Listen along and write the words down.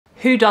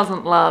Who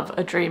doesn't love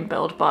a dream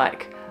build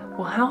bike?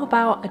 Well, how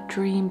about a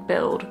dream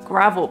build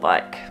gravel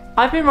bike?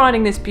 I've been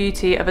riding this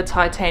beauty of a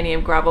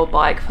titanium gravel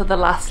bike for the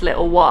last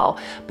little while,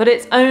 but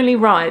it's only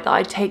right that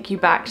I take you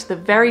back to the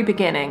very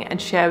beginning and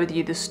share with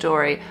you the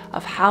story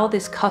of how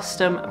this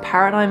custom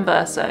Paradigm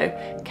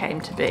Verso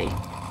came to be.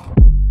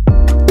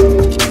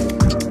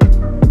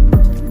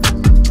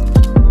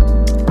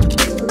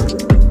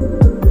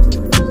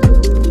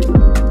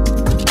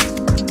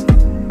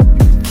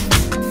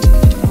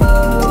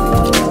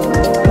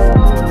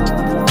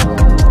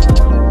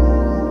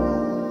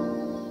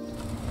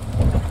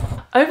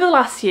 Over the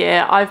last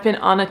year, I've been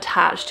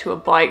unattached to a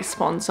bike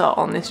sponsor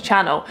on this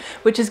channel,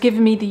 which has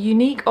given me the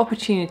unique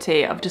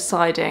opportunity of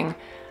deciding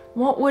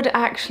what would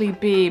actually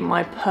be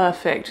my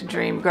perfect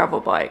dream gravel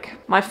bike.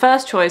 My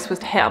first choice was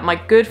to hit up my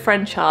good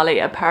friend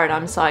Charlie at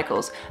Paradigm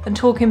Cycles and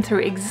talk him through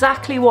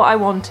exactly what I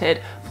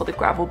wanted for the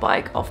gravel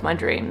bike of my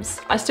dreams.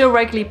 I still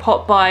regularly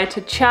pop by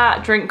to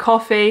chat, drink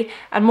coffee,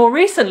 and more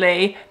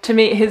recently to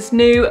meet his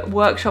new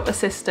workshop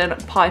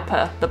assistant,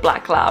 Piper, the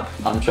Black Lab.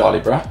 I'm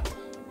Charlie Bratt,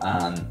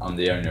 and I'm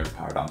the owner of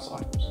Paradigm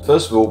Cycles.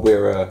 First of all,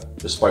 we're a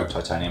bespoke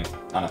titanium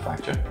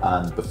manufacturer,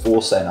 and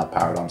before setting up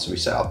Paradigm, so we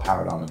set up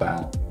Paradigm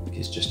about,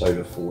 it's just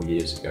over 4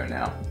 years ago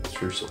now,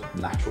 through sort of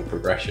natural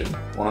progression.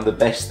 One of the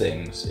best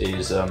things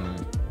is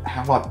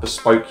how like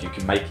bespoke you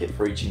can make it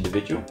for each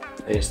individual.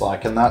 It's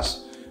like, and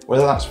that's,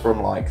 whether that's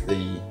from like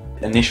the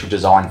initial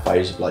design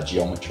phase of like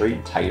geometry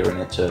and tailoring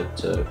it to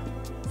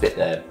fit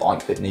their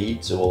bike fit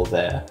needs or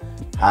their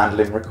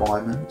handling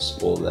requirements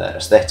or their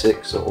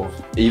aesthetics, or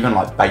even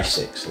like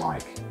basics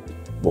like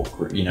what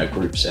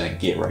group setting,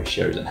 gear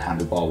ratios and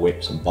handlebar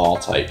whips and bar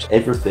tapes.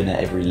 Everything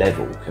at every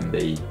level can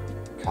be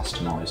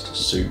customized to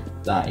suit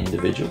that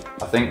individual.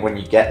 I think when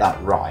you get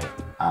that right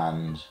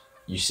and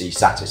you see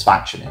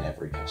satisfaction in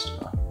every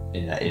customer,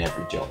 in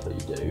every job that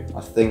you do,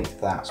 I think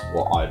that's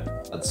what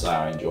I'd say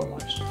I enjoy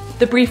most.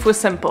 The brief was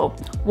simple.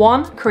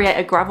 1, create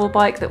a gravel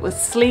bike that was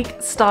sleek,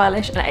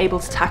 stylish, and able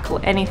to tackle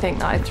anything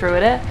that I threw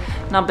at it.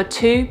 Number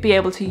 2, be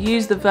able to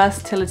use the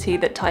versatility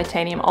that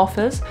titanium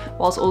offers,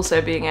 whilst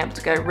also being able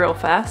to go real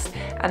fast.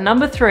 And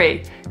number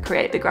 3,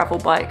 create the gravel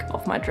bike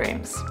of my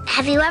dreams.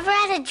 Have you ever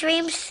had a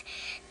dream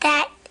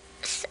that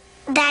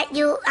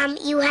you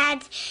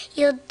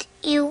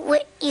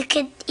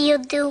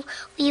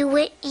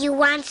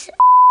once?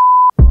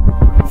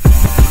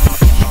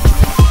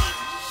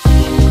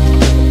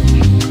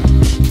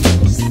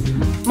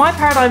 My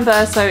Paradigm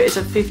Verso is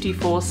a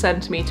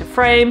 54cm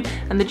frame,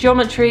 and the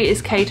geometry is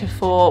catered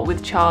for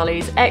with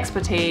Charlie's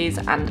expertise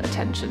and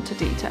attention to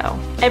detail.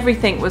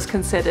 Everything was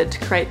considered to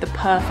create the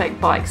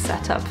perfect bike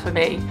setup for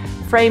me.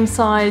 Frame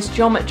size,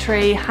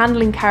 geometry,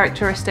 handling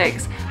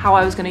characteristics, how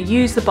I was going to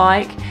use the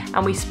bike,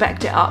 and we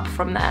spec'd it up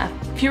from there.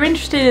 If you're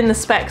interested in the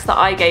specs that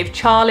I gave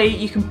Charlie,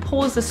 you can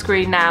pause the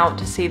screen now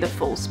to see the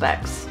full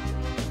specs.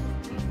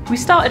 We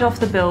started off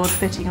the build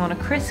fitting on a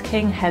Chris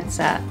King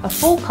headset, a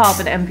full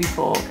carbon MV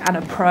fork, and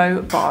a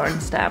Pro bar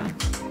and stem.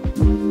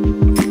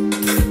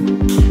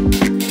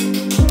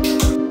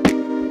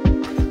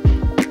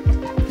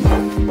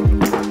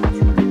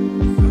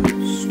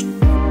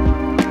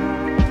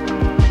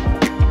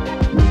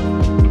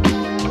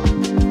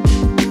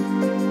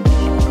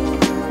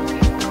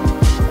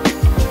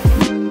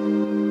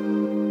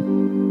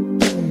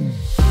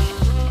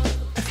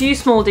 Few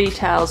small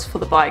details for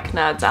the bike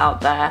nerds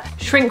out there.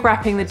 Shrink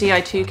wrapping the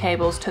Di2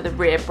 cables to the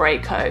rear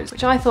brake hose,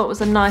 which I thought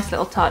was a nice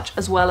little touch,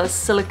 as well as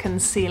silicone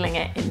sealing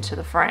it into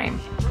the frame.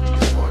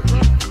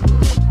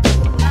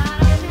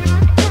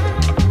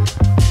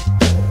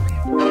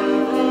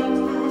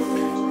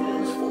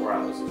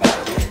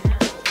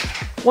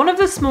 One of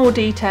the small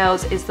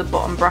details is the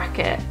bottom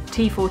bracket,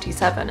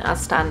 T47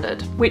 as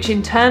standard, which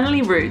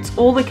internally routes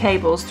all the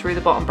cables through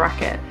the bottom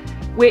bracket,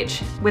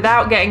 which,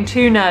 without getting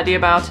too nerdy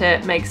about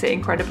it, makes it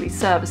incredibly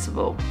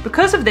serviceable.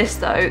 Because of this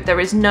though, there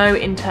is no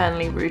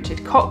internally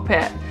routed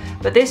cockpit,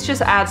 but this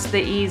just adds to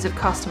the ease of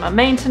customer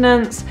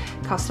maintenance,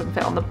 custom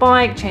fit on the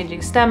bike,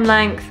 changing stem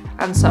length,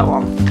 and so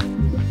on.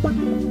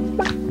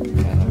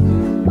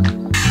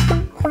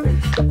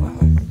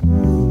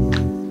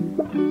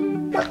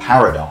 A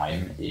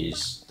paradigm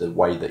is the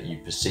way that you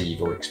perceive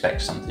or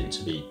expect something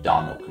to be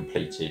done or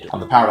completed. And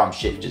the paradigm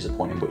shift is a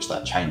point in which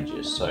that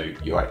changes, so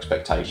your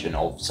expectation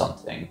of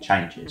something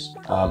changes.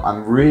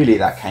 And really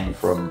that came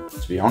from,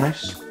 to be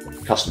honest,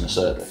 customer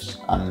service.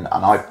 And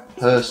I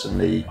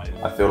personally,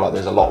 I feel like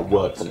there's a lot of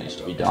work that needs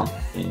to be done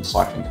in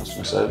cycling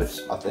customer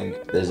service. I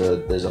think there's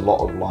a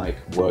lot of like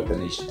work that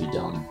needs to be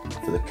done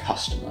for the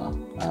customer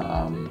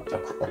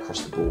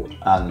across the board.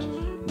 And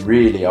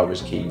really I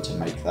was keen to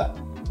make that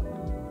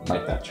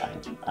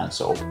change and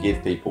sort of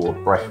give people a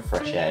breath of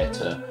fresh air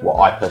to what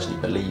I personally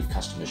believe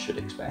customers should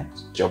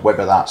expect. So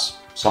whether that's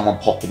someone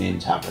popping in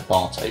to have their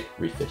bar tape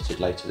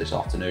refitted later this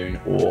afternoon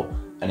or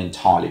an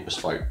entirely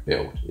bespoke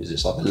build,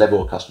 it's like the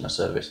level of customer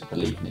service I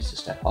believe needs to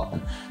step up,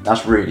 and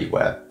that's really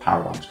where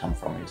paradigms come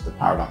from, is the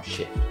paradigm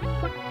shift.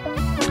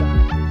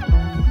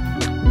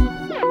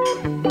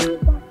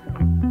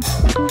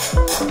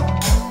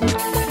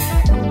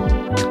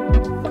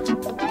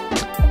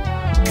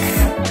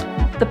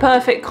 The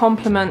perfect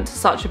complement to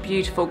such a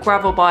beautiful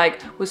gravel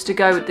bike was to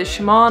go with the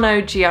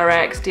Shimano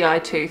GRX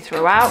Di2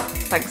 throughout,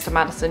 thanks to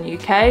Madison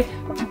UK.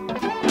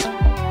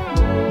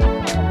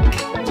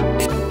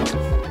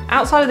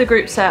 Outside of the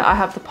group set, I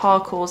have the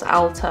Parkour's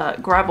Alta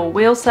gravel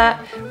wheel set,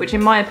 which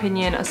in my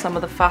opinion are some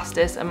of the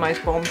fastest and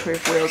most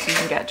bomb-proof wheels you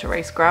can get to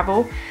race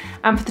gravel.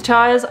 And for the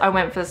tyres, I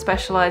went for the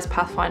Specialized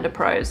Pathfinder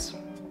Pros.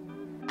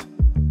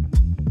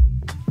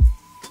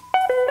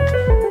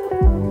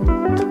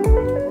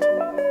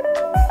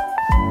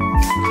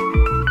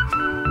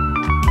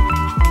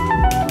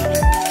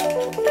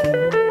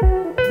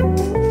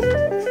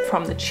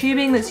 From the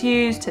tubing that's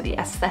used to the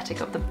aesthetic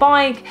of the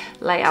bike,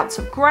 layouts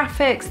of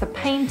graphics, the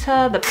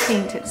painter, the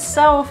paint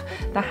itself,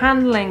 the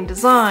handling,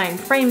 design,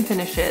 frame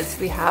finishes.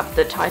 We have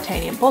the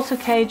titanium bottle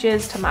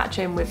cages to match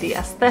in with the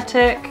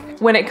aesthetic.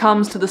 When it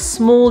comes to the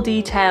small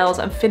details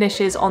and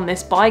finishes on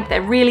this bike,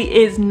 there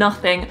really is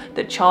nothing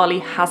that Charlie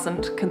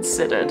hasn't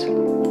considered.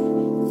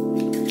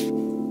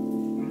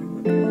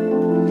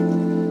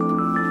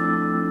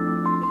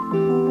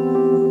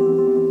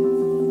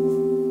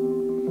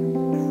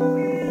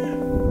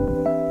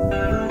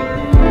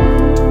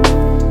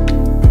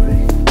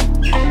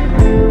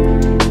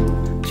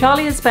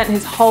 Charlie has spent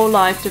his whole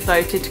life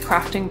devoted to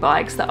crafting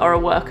bikes that are a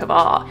work of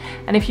art,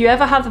 and if you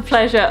ever have the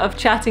pleasure of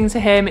chatting to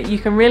him, you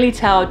can really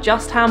tell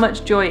just how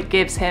much joy it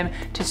gives him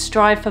to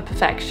strive for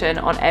perfection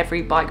on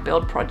every bike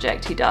build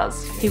project he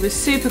does. He was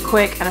super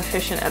quick and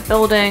efficient at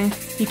building,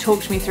 he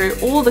talked me through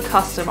all the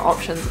custom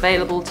options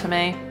available to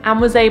me,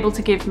 and was able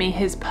to give me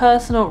his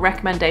personal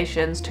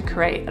recommendations to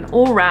create an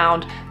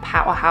all-round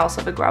powerhouse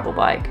of a gravel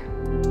bike.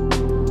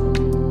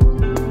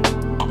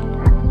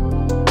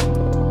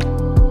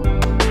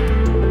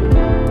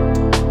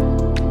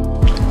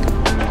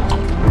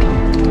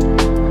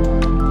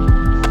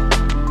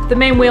 The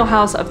main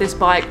wheelhouse of this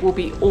bike will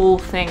be all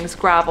things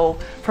gravel,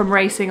 from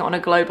racing on a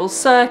global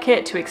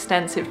circuit to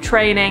extensive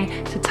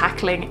training to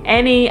tackling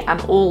any and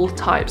all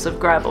types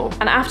of gravel.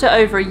 And after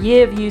over a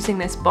year of using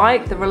this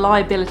bike, the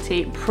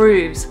reliability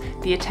proves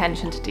the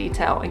attention to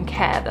detail and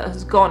care that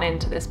has gone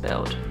into this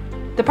build.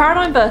 The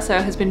Paradigm Verso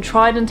has been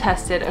tried and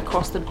tested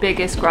across the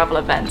biggest gravel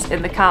events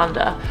in the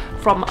calendar,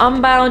 from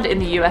Unbound in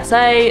the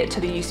USA to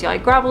the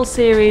UCI Gravel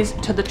Series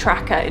to the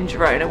Tracker in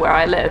Girona where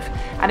I live,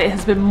 and it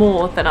has been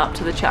more than up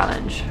to the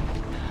challenge.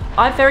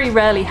 I've very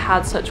rarely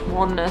had such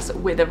oneness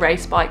with a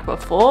race bike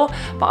before,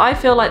 but I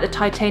feel like the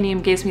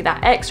titanium gives me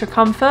that extra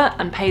comfort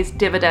and pays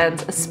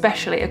dividends,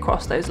 especially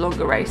across those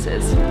longer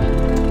races.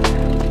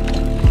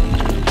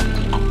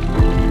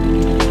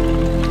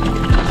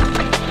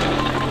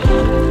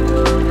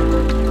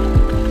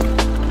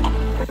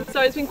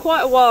 So it's been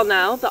quite a while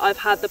now that I've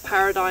had the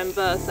Paradigm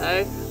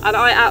Verso, and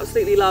I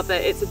absolutely love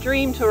it. It's a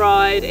dream to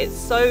ride, it's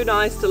so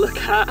nice to look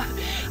at,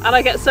 and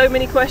I get so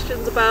many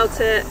questions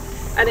about it,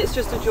 and it's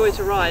just a joy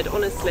to ride,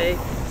 honestly.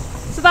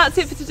 So that's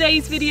it for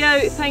today's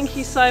video. Thank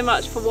you so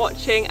much for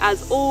watching.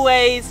 As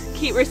always,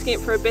 keep risking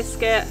it for a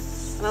biscuit,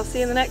 and I'll see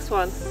you in the next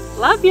one.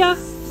 Love ya!